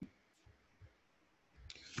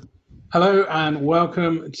Hello and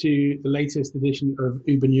welcome to the latest edition of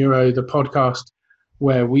Uber Neuro, the podcast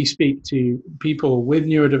where we speak to people with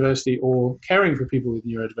neurodiversity or caring for people with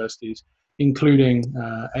neurodiversities, including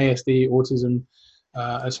ASD, autism,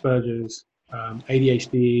 Asperger's,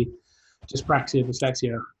 ADHD, dyspraxia,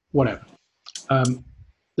 dyslexia, whatever. Um,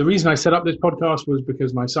 the reason I set up this podcast was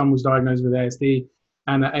because my son was diagnosed with ASD,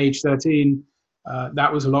 and at age 13,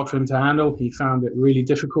 that was a lot for him to handle. He found it really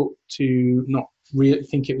difficult to not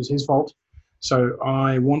think it was his fault. So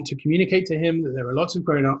I want to communicate to him that there are lots of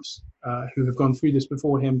grown-ups who have gone through this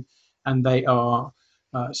before him, and they are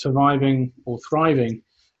surviving or thriving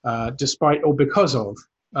despite or because of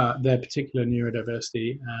their particular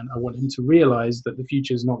neurodiversity. And I want him to realize that the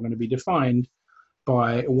future is not going to be defined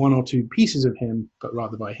by one or two pieces of him, but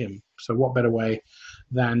rather by him. So what better way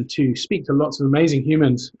than to speak to lots of amazing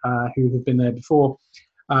humans who have been there before.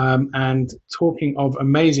 And talking of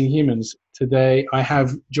amazing humans, today I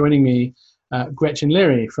have joining me Gretchen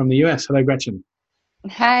Leary from the US. Hello, Gretchen.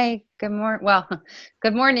 Hi, good morning. Well,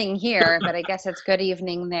 good morning here, but I guess it's good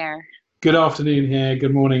evening there. Good afternoon here.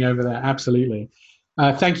 Good morning over there. Absolutely.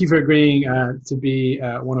 Thank you for agreeing to be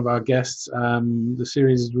one of our guests. The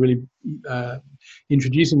series is really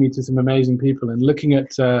introducing me to some amazing people, and looking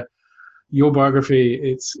at your biography,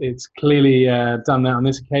 it's clearly done that on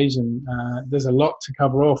this occasion. There's a lot to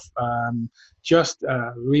cover off. Just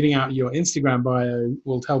reading out your Instagram bio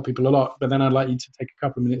will tell people a lot, but then I'd like you to take a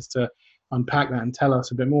couple of minutes to unpack that and tell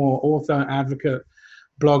us a bit more. Author, advocate,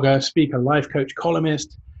 blogger, speaker, life coach,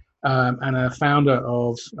 columnist, and a founder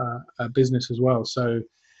of a business as well. So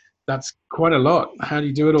that's quite a lot. How do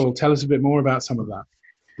you do it all? Tell us a bit more about some of that.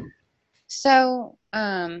 So,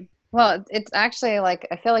 well, it's actually like,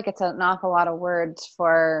 I feel like it's an awful lot of words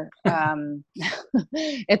for,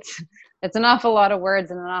 it's an awful lot of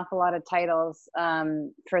words and an awful lot of titles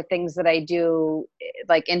for things that I do,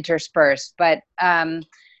 like interspersed. But, I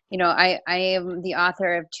am the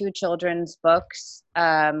author of two children's books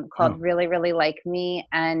called Really, Really Like Me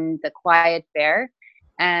and The Quiet Bear.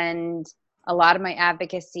 And a lot of my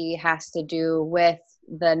advocacy has to do with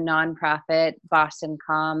the nonprofit Boston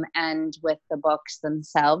Calm and with the books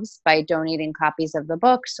themselves by donating copies of the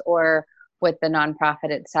books or with the nonprofit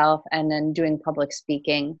itself, and then doing public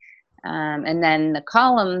speaking. And then the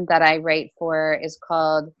column that I write for is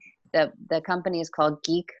called, the company is called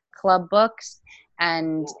Geek Club Books,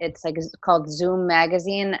 and it's called Zoom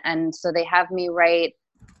Magazine. And so they have me write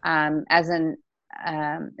as an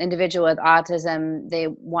individual with autism. They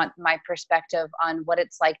want my perspective on what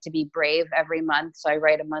it's like to be brave every month. So I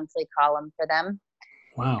write a monthly column for them.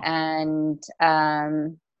 Wow. And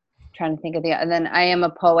trying to think of and then I am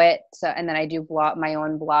a poet. So, and then I do my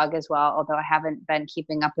own blog as well, although I haven't been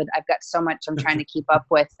keeping up with, I've got so much I'm trying to keep up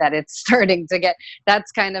with that it's starting to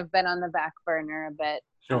that's kind of been on the back burner a bit.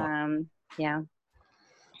 Sure. Yeah.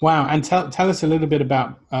 Wow. And tell us a little bit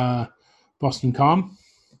about Boston Calm.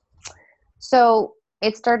 So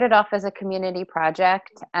it started off as a community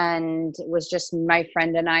project, and it was just my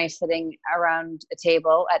friend and I sitting around a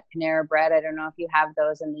table at Panera Bread. I don't know if you have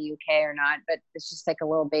those in the UK or not, but it's just like a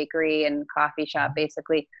little bakery and coffee shop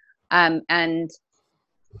basically. And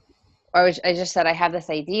I just said, I have this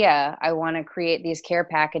idea. I want to create these care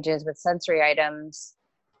packages with sensory items,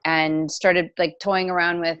 and started like toying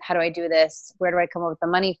around with, how do I do this? Where do I come up with the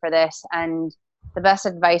money for this? And the best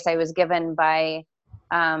advice I was given by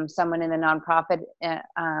someone in the nonprofit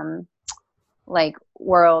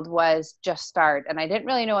world was just start. And I didn't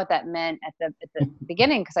really know what that meant at the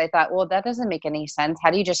beginning, because I thought, well, that doesn't make any sense. How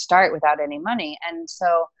do you just start without any money? And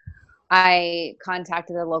so I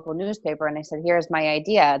contacted the local newspaper and I said, here's my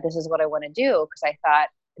idea. This is what I want to do, because I thought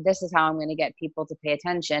this is how I'm going to get people to pay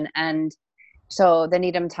attention. And so the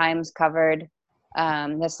Needham Times covered,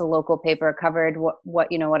 that's the local paper, covered what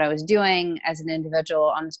I was doing as an individual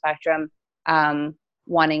on the spectrum,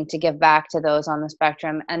 wanting to give back to those on the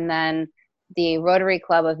spectrum. And then the Rotary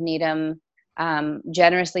Club of Needham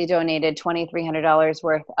generously donated $2,300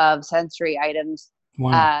 worth of sensory items.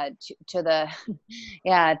 Wow. To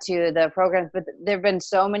the programs. But there have been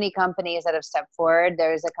so many companies that have stepped forward.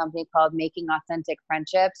 There's a company called Making Authentic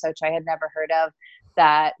Friendships, which I had never heard of,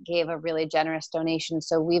 that gave a really generous donation.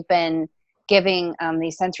 So we've been giving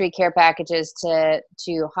these sensory care packages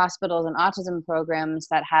to hospitals and autism programs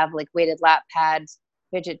that have like weighted lap pads,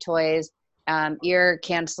 fidget toys, ear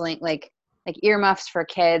canceling, like earmuffs for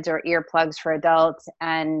kids or earplugs for adults,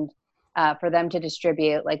 and for them to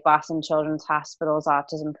distribute, like Boston Children's Hospital's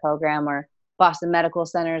autism program or Boston Medical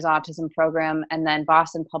Center's autism program. And then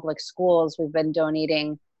Boston Public Schools, we've been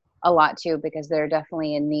donating a lot to, because they're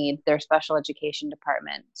definitely in need, their special education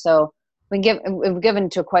department. So we've given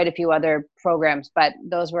to quite a few other programs, but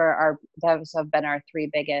those have been our three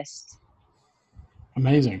biggest.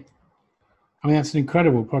 Amazing. I mean, that's an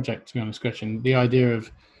incredible project, to be honest, Gretchen. The idea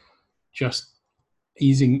of just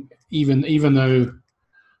easing, even though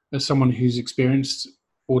as someone who's experienced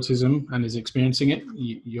autism and is experiencing it,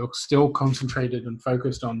 you're still concentrated and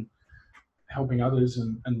focused on helping others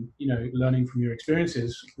and learning from your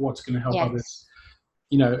experiences what's going to help others.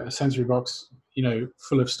 A sensory box,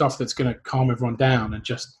 full of stuff that's going to calm everyone down and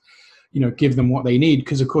just, give them what they need.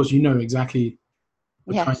 Because of course, exactly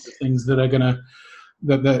the kinds of things that are going to,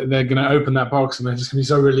 that they're going to open that box and they're just going to be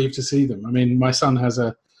so relieved to see them. I mean, my son has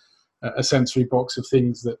a sensory box of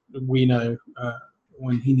things that we know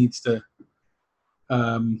when he needs to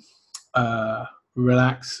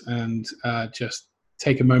relax and just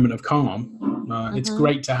take a moment of calm. It's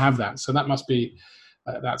great to have that. So that must be,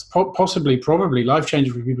 that's probably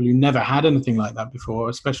life-changing for people who never had anything like that before,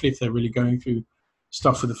 especially if they're really going through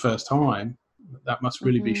stuff for the first time. That must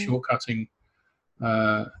really be shortcutting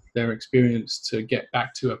their experience to get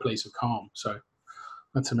back to a place of calm. So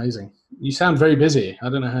that's amazing. You sound very busy. I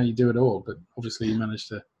don't know how you do it all, but obviously you managed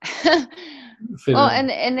to fit well, it in.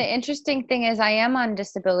 and the interesting thing is I am on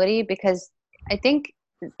disability because I think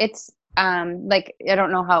it's like, I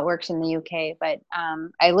don't know how it works in the UK, but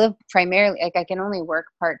I live primarily, like I can only work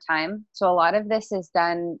part-time. So a lot of this is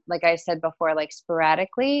done, like I said before, like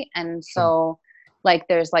sporadically. And so like,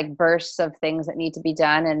 there's like bursts of things that need to be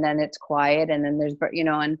done, and then it's quiet, and then there's,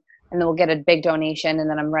 and then we'll get a big donation, and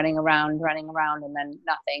then I'm running around, and then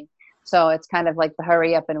nothing. So it's kind of like the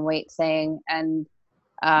hurry up and wait thing. And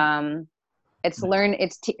it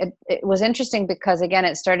was interesting because, again,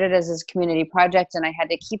 it started as this community project, and I had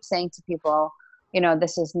to keep saying to people,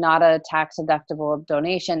 this is not a tax deductible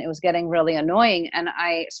donation. It was getting really annoying. And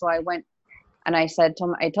I went and I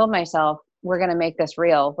told myself, we're going to make this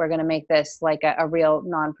real. We're going to make this like a real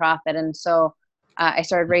nonprofit. And so I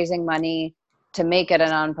started raising money to make it a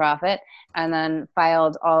nonprofit, and then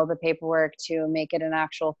filed all the paperwork to make it an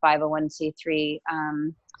actual 501c3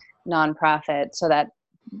 nonprofit, so that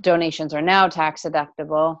donations are now tax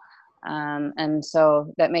deductible. And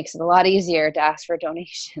so that makes it a lot easier to ask for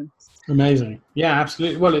donations. Amazing. Yeah,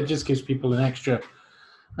 absolutely. Well, it just gives people an extra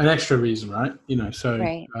reason, right? So,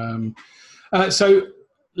 right. So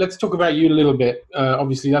let's talk about you a little bit.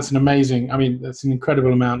 Obviously that's that's an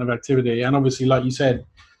incredible amount of activity. And obviously, like you said,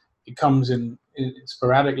 it comes in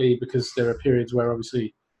sporadically, because there are periods where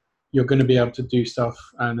obviously you're going to be able to do stuff,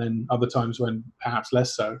 and then other times when perhaps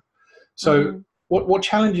less so. So what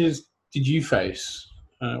challenges did you face?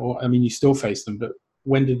 You still face them, but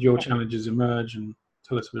when did your challenges emerge? And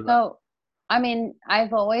tell us a bit about it.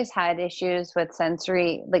 I've always had issues with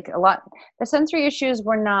sensory, like a lot. The sensory issues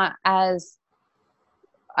were not as,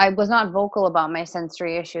 I was not vocal about my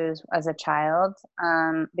sensory issues as a child,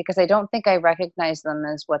 because I don't think I recognized them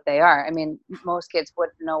as what they are. I mean, most kids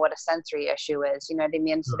wouldn't know what a sensory issue is, you know what I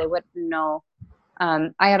mean? So they wouldn't know.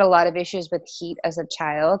 I had a lot of issues with heat as a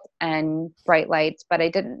child and bright lights, but I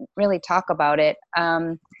didn't really talk about it.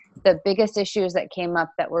 The biggest issues that came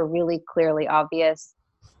up that were really clearly obvious,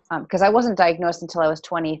 because I wasn't diagnosed until I was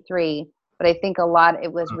 23, but I think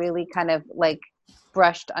it was really kind of like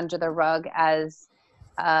brushed under the rug as,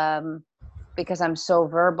 because I'm so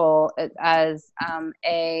verbal, as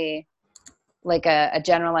a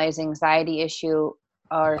generalized anxiety issue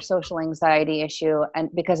or social anxiety issue, and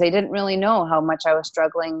because they didn't really know how much I was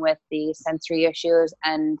struggling with the sensory issues.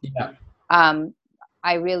 And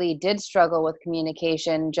I really did struggle with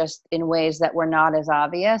communication, just in ways that were not as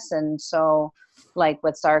obvious. And so, like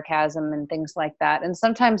with sarcasm and things like that. And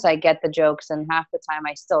sometimes I get the jokes, and half the time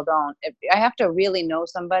I still don't. I have to really know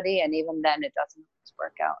somebody, and even then it doesn't always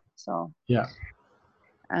work out. So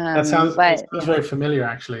that sounds very familiar,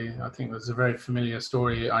 actually. I think that's a very familiar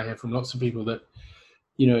story I hear from lots of people, that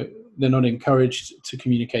they're not encouraged to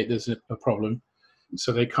communicate there's a problem,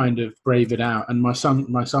 so they kind of brave it out. And my son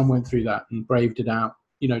went through that and braved it out,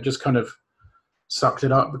 just kind of sucked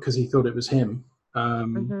it up because he thought it was him.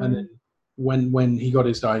 And then when he got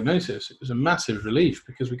his diagnosis, it was a massive relief,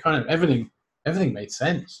 because we kind of everything made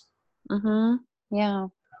sense. Yeah,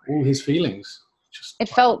 all his feelings. It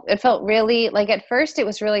felt really, like, at first it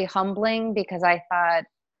was really humbling, because I thought,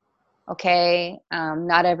 okay,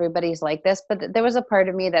 not everybody's like this, but there was a part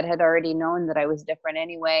of me that had already known that I was different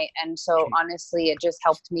anyway. And so honestly, it just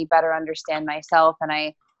helped me better understand myself. And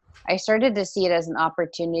I started to see it as an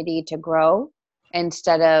opportunity to grow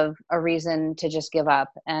instead of a reason to just give up.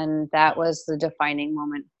 And that was the defining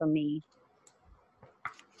moment for me.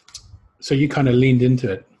 So you kind of leaned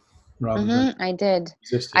into it rather than I did.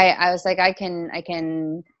 resisted. I was like, I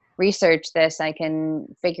can research this, I can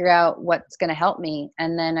figure out what's going to help me.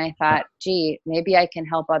 And then I thought, gee, maybe I can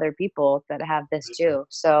help other people that have this too.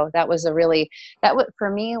 So that was for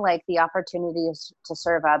me, like the opportunity to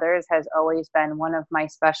serve others has always been one of my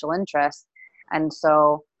special interests. And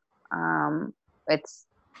so it's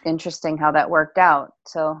interesting how that worked out.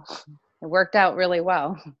 So it worked out really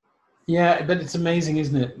well. Yeah, but it's amazing,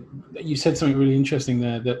 isn't it? You said something really interesting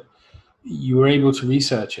there, that you were able to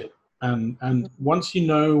research it. And once you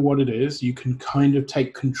know what it is, you can kind of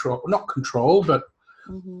take control, not control, but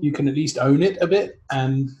you can at least own it a bit.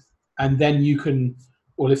 And then you can,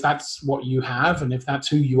 well, if that's what you have, and if that's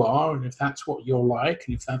who you are, and if that's what you're like,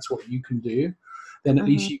 and if that's what you can do, then at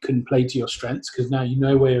least you can play to your strengths, because now you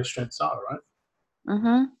know where your strengths are,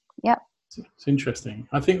 right? Yep. It's interesting.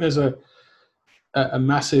 I think there's a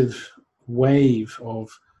massive wave of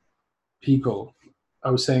people. I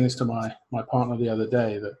was saying this to my partner the other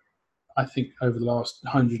day, that I think over the last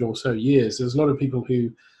 100 or so years, there's a lot of people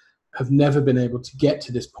who have never been able to get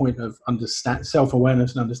to this point of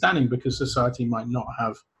self-awareness and understanding, because society might not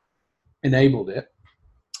have enabled it.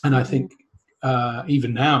 And I think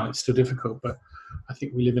even now it's still difficult, but I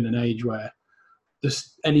think we live in an age where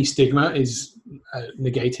any stigma is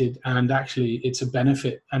negated, and actually it's a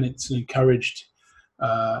benefit, and it's an encouraged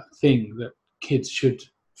thing that kids should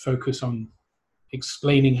focus on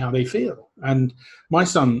explaining how they feel. And my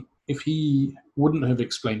son, if he wouldn't have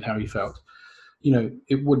explained how he felt,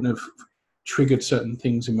 it wouldn't have triggered certain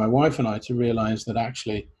things in my wife and I to realize that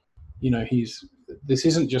actually, this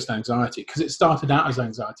isn't just anxiety, because it started out as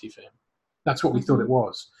anxiety for him. That's what we thought it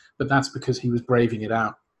was, but that's because he was braving it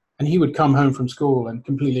out. And he would come home from school and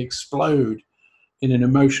completely explode in an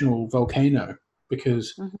emotional volcano,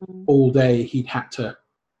 because all day he'd had to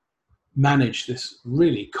manage this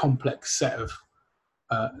really complex set of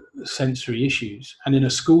sensory issues. And in a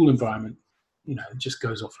school environment, it just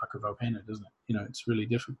goes off like a volcano, doesn't it? It's really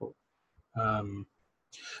difficult.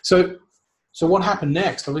 So what happened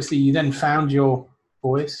next? Obviously, you then found your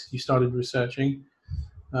voice. You started researching.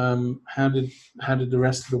 How did the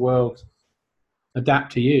rest of the world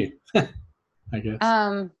adapt to you? I guess.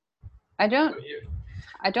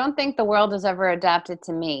 I don't think the world has ever adapted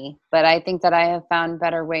to me, but I think that I have found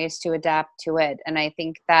better ways to adapt to it. And I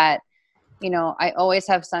think that, I always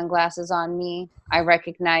have sunglasses on me. I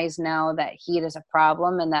recognize now that heat is a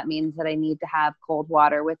problem, and that means that I need to have cold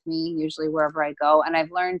water with me, usually wherever I go. And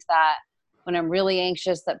I've learned that when I'm really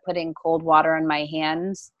anxious, that putting cold water on my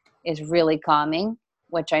hands is really calming,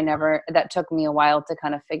 which that took me a while to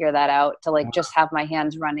kind of figure that out, to just have my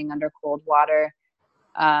hands running under cold water.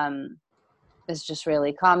 Is just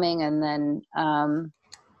really calming. And then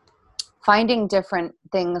finding different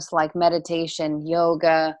things like meditation,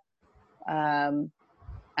 yoga,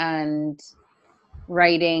 and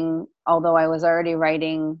writing, although I was already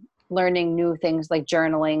writing, learning new things like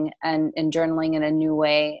journaling, and journaling in a new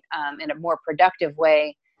way, in a more productive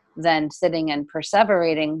way than sitting and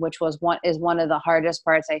perseverating, which is one of the hardest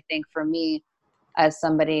parts, I think, for me as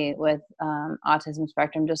somebody with autism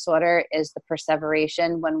spectrum disorder, is the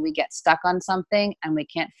perseveration when we get stuck on something and we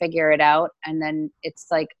can't figure it out. And then it's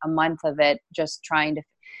like a month of it, just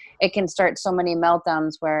it can start so many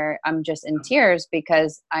meltdowns where I'm just in tears,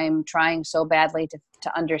 because I'm trying so badly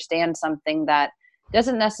to understand something that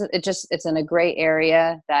doesn't necessarily, it's in a gray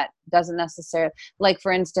area that doesn't necessarily, like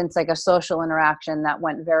for instance, like a social interaction that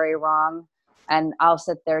went very wrong. And I'll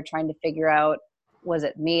sit there trying to figure out, was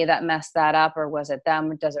it me that messed that up, or was it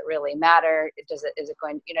them? Does it really matter? Is it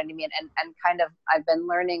going, you know what I mean? And kind of, I've been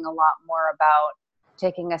learning a lot more about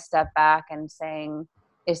taking a step back and saying,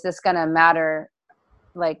 is this going to matter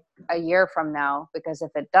like a year from now? Because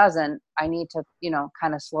if it doesn't, I need to,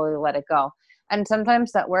 kind of slowly let it go. And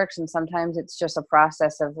sometimes that works, and sometimes it's just a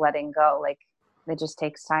process of letting go. Like, it just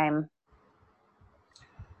takes time.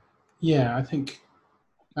 Yeah, I think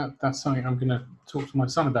that's something I'm going to talk to my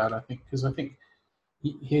son about, I think, because I think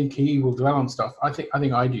he will dwell on stuff. I think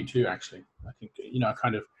I do too, actually. I think, I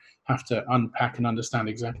kind of have to unpack and understand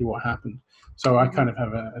exactly what happened. So I kind of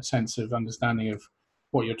have a sense of understanding of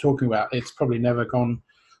what you're talking about. It's probably never gone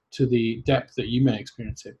to the depth that you may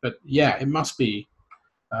experience it. But yeah, it must be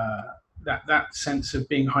that sense of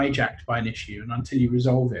being hijacked by an issue, and until you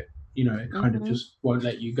resolve it, it kind of just won't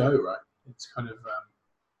let you go, right? It's kind of,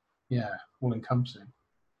 all encompassing.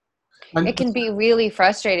 It can be really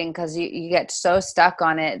frustrating, because you get so stuck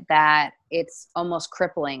on it that it's almost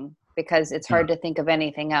crippling, because it's hard to think of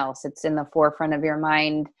anything else. It's in the forefront of your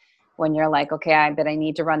mind when you're like, okay, but I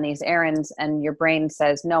need to run these errands, and your brain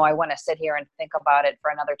says, no, I want to sit here and think about it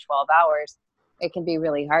for another 12 hours. It can be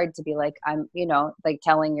really hard to be like, I'm, like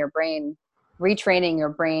telling your brain, retraining your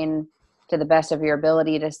brain to the best of your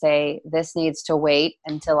ability to say, this needs to wait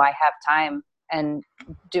until I have time. And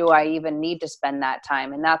do I even need to spend that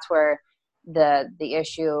time? And that's where the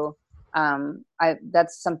issue,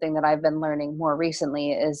 that's something that I've been learning more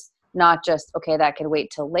recently, is not just, okay, that could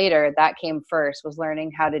wait till later. That came first, was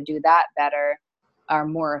learning how to do that better, or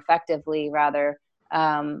more effectively rather.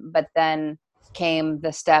 But then came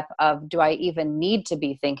the step of, do I even need to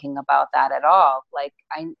be thinking about that at all? Like,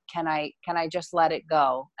 can I just let it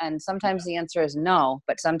go? And sometimes the answer is no,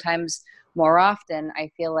 but sometimes, more often, I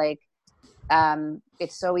feel like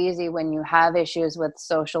it's so easy when you have issues with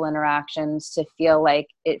social interactions to feel like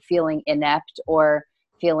feeling inept, or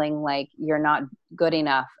feeling like you're not good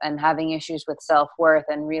enough, and having issues with self-worth.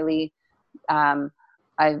 And really,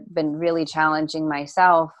 I've been really challenging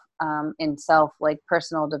myself in like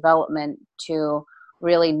personal development, to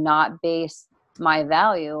really not base my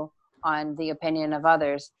value on the opinion of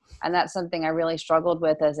others. And that's something I really struggled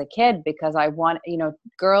with as a kid, because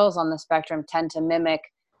girls on the spectrum tend to mimic,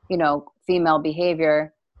 female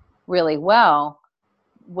behavior really well,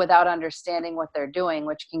 without understanding what they're doing,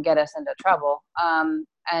 which can get us into trouble.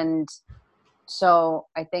 And so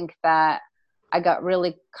I think that I got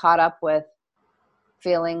really caught up with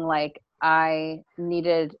feeling like I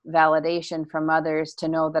needed validation from others to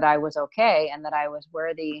know that I was okay and that I was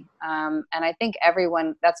worthy. And I think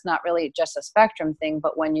that's not really just a spectrum thing,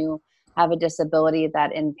 but when you have a disability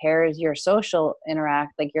that impairs your social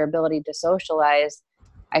like your ability to socialize,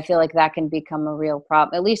 I feel like that can become a real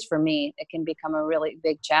problem. At least for me, it can become a really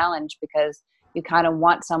big challenge, because you kind of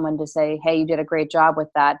want someone to say, hey, you did a great job with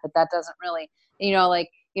that. But that doesn't really, like,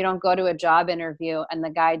 you don't go to a job interview and the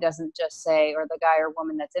guy doesn't just say, or the guy or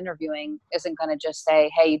woman that's interviewing isn't going to just say,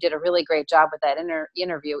 hey, you did a really great job with that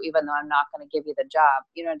interview, even though I'm not going to give you the job.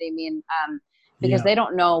 You know what I mean? Because they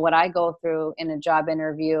don't know what I go through in a job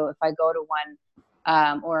interview. If I go to one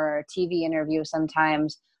or a TV interview,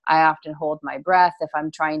 sometimes I often hold my breath if I'm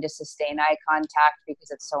trying to sustain eye contact, because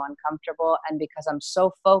it's so uncomfortable. And because I'm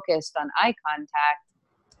so focused on eye contact,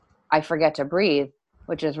 I forget to breathe,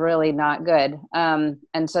 which is really not good.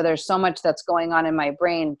 And so there's so much that's going on in my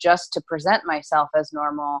brain just to present myself as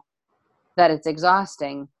normal, that it's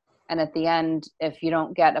exhausting. And at the end, if you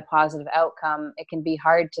don't get a positive outcome, it can be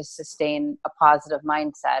hard to sustain a positive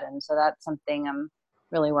mindset. And so that's something I'm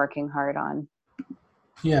really working hard on.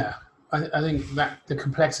 Yeah. I think that the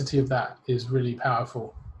complexity of that is really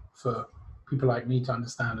powerful for people like me to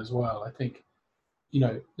understand as well. I think,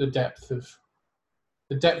 the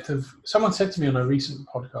depth of someone said to me on a recent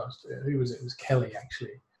podcast, who was it? It was Kelly,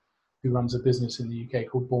 actually, who runs a business in the UK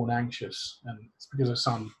called Born Anxious. And it's because her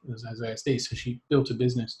son has ASD. So she built a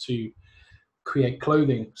business to create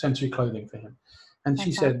clothing, sensory clothing for him. And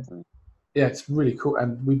she said, yeah, it's really cool.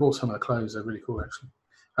 And we bought some of the clothes. They're really cool, actually.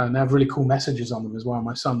 And they have really cool messages on them as well.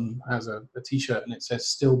 My son has a T-shirt and it says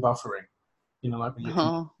 "still buffering," like when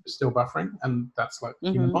you're still buffering, and that's like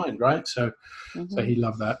the human mind, right? So he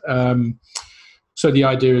loved that. So the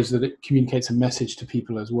idea is that it communicates a message to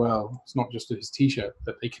people as well. It's not just his T-shirt,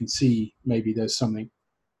 that they can see maybe there's something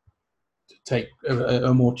to take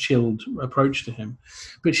a more chilled approach to him.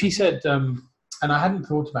 But she said, and I hadn't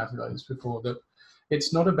thought about it like this before, that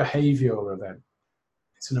it's not a behavioral event;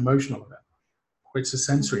 it's an emotional event. It's a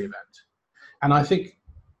sensory event. And I think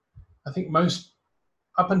most,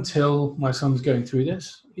 up until my son's going through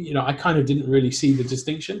this, I kind of didn't really see the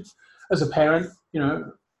distinction. As a parent,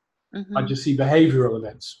 I just see behavioral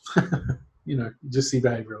events. You just see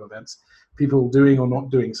behavioral events, people doing or not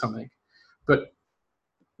doing something. But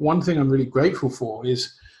one thing I'm really grateful for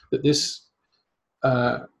is that this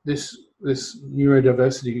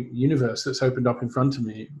neurodiversity universe that's opened up in front of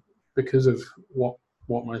me because of what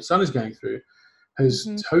my son is going through has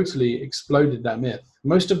totally exploded that myth.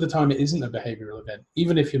 Most of the time, it isn't a behavioral event,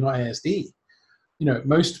 even if you're not ASD.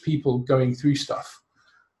 Most people going through stuff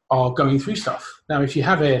are going through stuff. Now, if you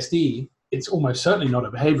have ASD, it's almost certainly not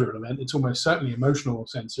a behavioral event. It's almost certainly emotional or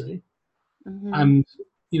sensory. And,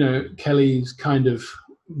 Kelly's kind of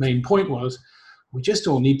main point was, we just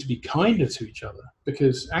all need to be kinder to each other,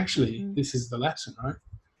 because actually this is the lesson, right?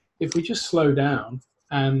 If we just slow down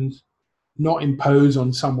and not impose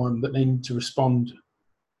on someone that they need to respond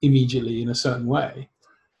immediately in a certain way,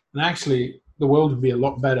 and actually the world would be a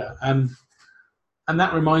lot better. And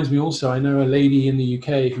that reminds me also, I know a lady in the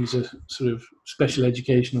UK who's a sort of special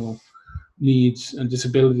educational needs and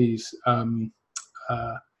disabilities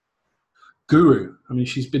guru. I mean,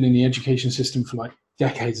 she's been in the education system for like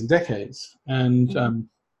decades and decades. And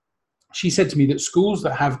she said to me that schools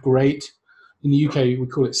that have great, in the UK we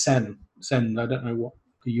call it SEN, I don't know what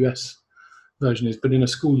the US version is, but in a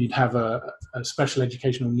school you'd have a special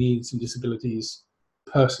educational needs and disabilities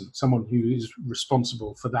person, someone who is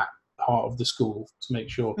responsible for that part of the school to make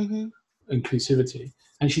sure inclusivity.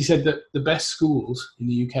 And she said that the best schools in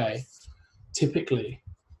the UK typically,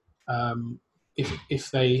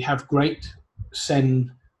 if they have great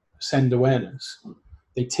send awareness,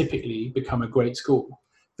 they typically become a great school.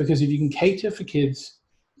 Because if you can cater for kids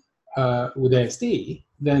with ASD,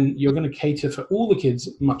 then you're going to cater for all the kids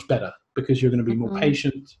much better, because you're going to be more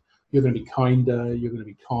patient, you're going to be kinder, you're going to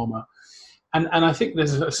be calmer. And I think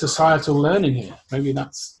there's a societal learning here. Maybe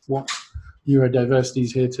that's what neurodiversity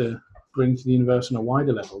is here to bring to the universe on a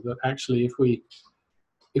wider level, that actually if we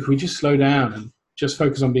just slow down and just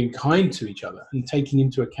focus on being kind to each other and taking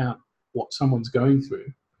into account what someone's going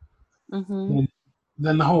through,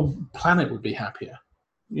 then the whole planet would be happier.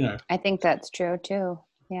 I think that's true too.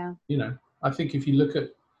 Yeah. I think if you look at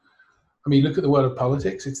the world of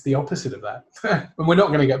politics, it's the opposite of that. And we're not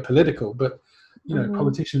going to get political, but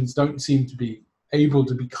politicians don't seem to be able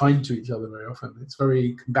to be kind to each other very often. It's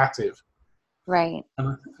very combative. Right.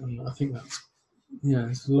 And I think that's,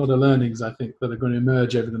 there's a lot of learnings, I think, that are going to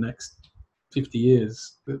emerge over the next 50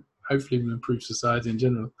 years that hopefully will improve society in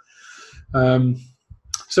general.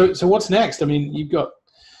 So what's next? I mean, you've got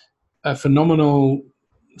a phenomenal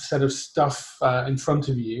set of stuff in front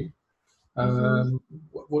of you.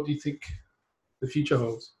 What do you think the future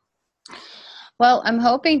holds? Well, I'm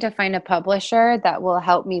hoping to find a publisher that will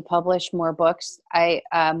help me publish more books,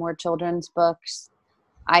 more children's books.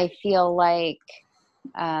 I feel like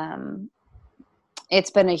it's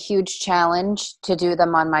been a huge challenge to do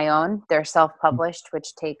them on my own. They're self-published,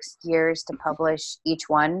 which takes years to publish each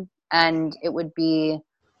one. And it would be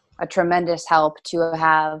a tremendous help to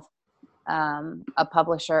have a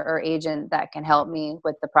publisher or agent that can help me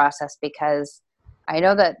with the process, because I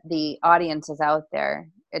know that the audience is out there.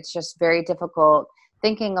 It's just very difficult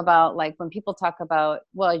thinking about, like, when people talk about,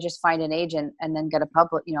 well, you just find an agent and then get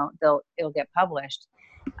it'll get published.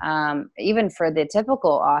 Even for the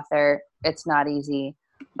typical author, it's not easy,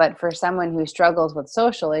 but for someone who struggles with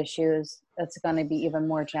social issues, it's going to be even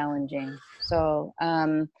more challenging. So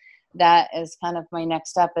that is kind of my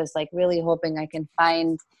next step, is like really hoping I can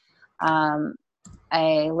find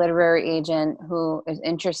a literary agent who is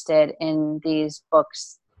interested in these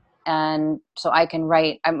books, and so I can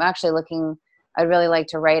write. I'd really like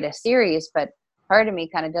to write a series, but part of me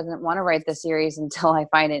kind of doesn't want to write the series until I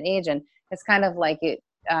find an agent. It's kind of like a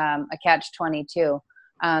catch-22.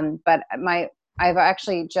 But I've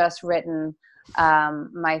actually just written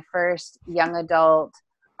my first young adult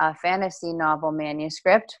fantasy novel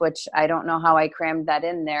manuscript, which I don't know how I crammed that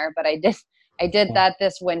in there, but I did that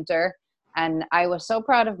this winter, and I was so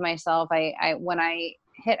proud of myself. When I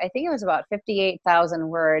hit, I think it was about 58,000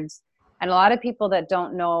 words, and a lot of people that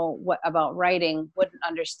don't know about writing wouldn't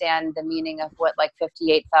understand the meaning of what like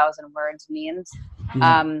 58,000 words means.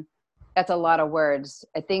 That's a lot of words.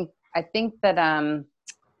 I think that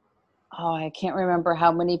I can't remember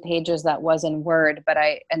how many pages that was in Word,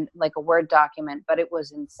 and like a Word document, but it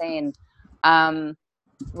was insane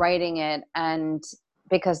writing it. And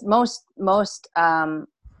because most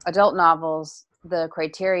adult novels, the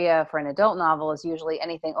criteria for an adult novel is usually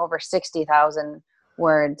anything over 60,000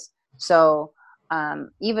 words. So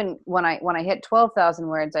even when I hit 12,000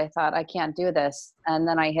 words, I thought, I can't do this. And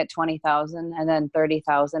then I hit 20,000 and then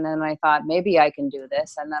 30,000. And I thought, maybe I can do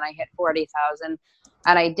this. And then I hit 40,000.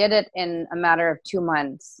 And I did it in a matter of 2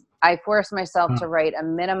 months. I forced myself to write a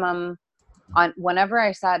minimum on whenever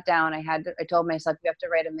I sat down. I told myself, you have to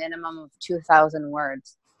write a minimum of 2,000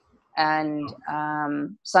 words. And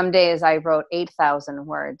some days I wrote 8,000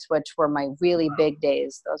 words, which were my really big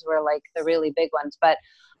days. Those were like the really big ones. But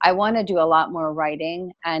I want to do a lot more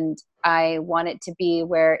writing, and I want it to be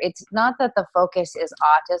where it's not that the focus is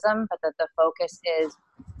autism, but that the focus is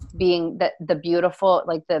being the beautiful,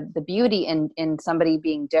 like the beauty in somebody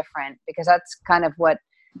being different, because that's kind of what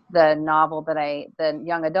the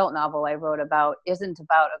young adult novel I wrote about isn't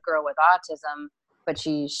about a girl with autism, but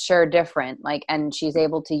she's sure different, and she's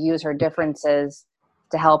able to use her differences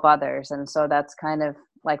to help others. And so that's kind of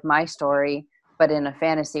like my story, but in a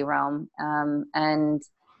fantasy realm. And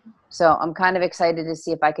so I'm kind of excited to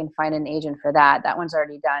see if I can find an agent for that. That one's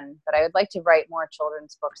already done, but I would like to write more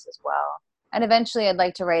children's books as well. And eventually I'd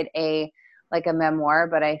like to write a memoir,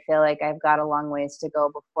 but I feel like I've got a long ways to go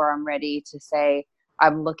before I'm ready to say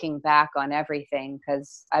I'm looking back on everything,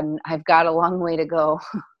 because I've got a long way to go.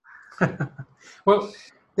 Well,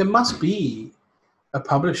 there must be a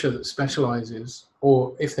publisher that specializes,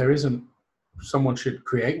 or if there isn't, someone should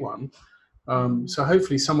create one. So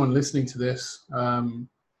hopefully someone listening to this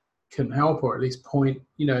can help, or at least point,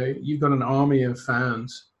 you've got an army of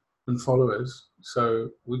fans and followers So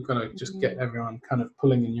we've got to just get everyone kind of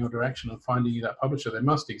pulling in your direction and finding you that publisher. They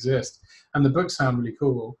must exist, and the books sound really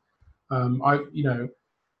cool. I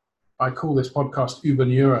call this podcast Uber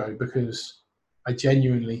Neuro because I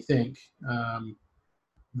genuinely think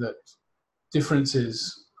that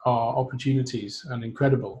differences are opportunities and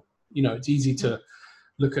incredible. It's easy to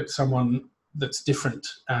look at someone that's different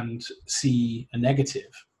and see a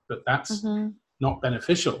negative, but that's not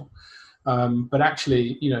beneficial. But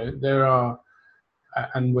actually, there are,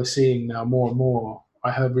 and we're seeing now more and more.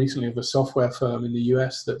 I heard recently of a software firm in the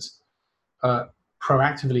US that's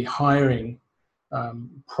proactively hiring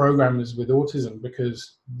programmers with autism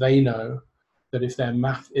because they know that if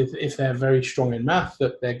they're very strong in math,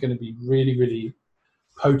 that they're going to be really, really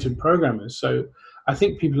potent programmers. So I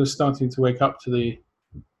think people are starting to wake up to the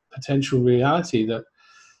potential reality that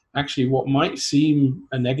actually what might seem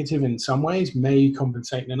a negative in some ways may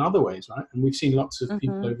compensate in other ways, right? And we've seen lots of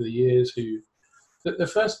people over the years who, the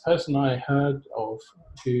first person I heard of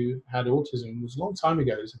who had autism was a long time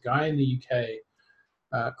ago. There's a guy in the UK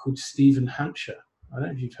called Stephen Hampshire. I don't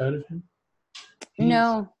know if you've heard of him.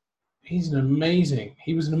 No. He was an amazing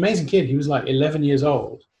kid. He was like 11 years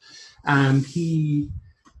old, and he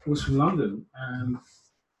was from London, and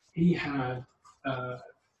he had, I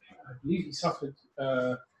believe he suffered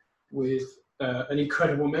with an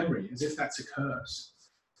incredible memory, as if that's a curse,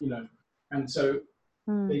 and so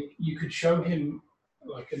you could show him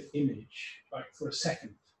like an image, like for a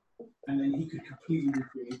second, and then he could completely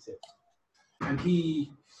recreate it. And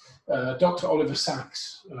Dr. Oliver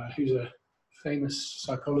Sacks, who's a famous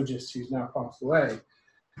psychologist who's now passed away,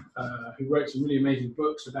 who wrote some really amazing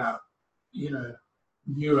books about,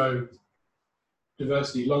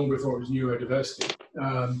 neurodiversity long before it was neurodiversity.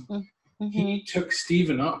 He took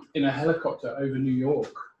Stephen up in a helicopter over New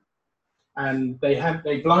York, and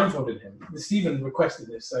they blindfolded him. Stephen requested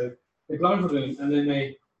this, so they blindfolded him, and then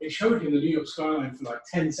they showed him the New York skyline for like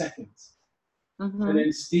 10 seconds. And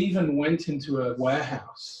then Stephen went into a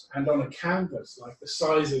warehouse, and on a canvas like the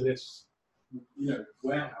size of this,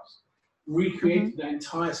 warehouse, recreated the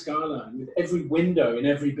entire skyline with every window in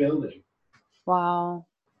every building. Wow.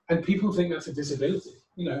 And people think that's a disability.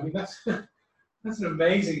 That's an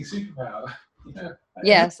amazing superpower.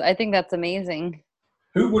 Yes, I think that's amazing.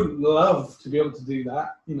 Who wouldn't love to be able to do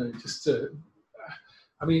that? Just to,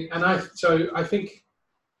 I think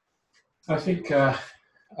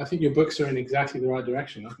your books are in exactly the right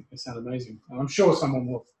direction. I think they sound amazing. And I'm sure someone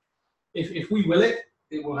will, if we will it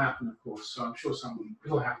will happen, of course. So I'm sure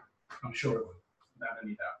it'll happen. I'm sure it will, without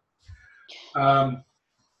any doubt.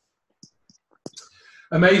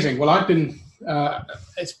 Amazing. Well,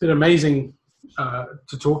 it's been amazing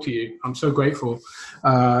to talk to you. I'm so grateful,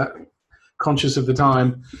 conscious of the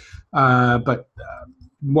time. But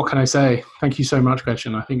what can I say? Thank you so much,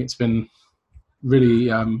 Gretchen. I think it's been really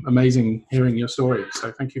amazing hearing your story.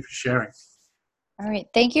 So thank you for sharing. All right.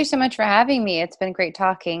 Thank you so much for having me. It's been great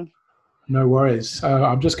talking. No worries.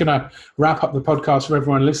 I'm just going to wrap up the podcast for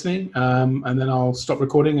everyone listening, and then I'll stop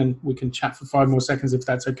recording and we can chat for 5 more seconds if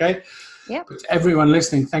that's okay. Yeah. But to everyone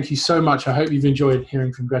listening, thank you so much. I hope you've enjoyed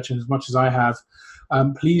hearing from Gretchen as much as I have.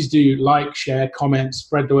 Please do like, share, comment,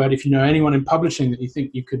 spread the word. If you know anyone in publishing that you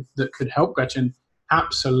think that could help Gretchen,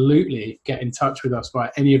 absolutely get in touch with us via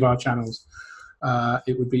any of our channels.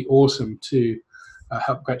 It would be awesome to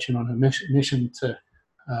help Gretchen on her mission to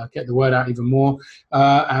get the word out even more.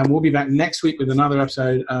 And we'll be back next week with another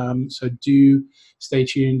episode. So do stay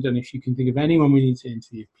tuned. And if you can think of anyone we need to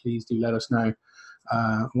interview, please do let us know.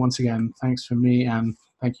 Once again, thanks from me, and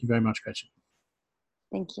thank you very much, Gretchen.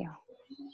 Thank you.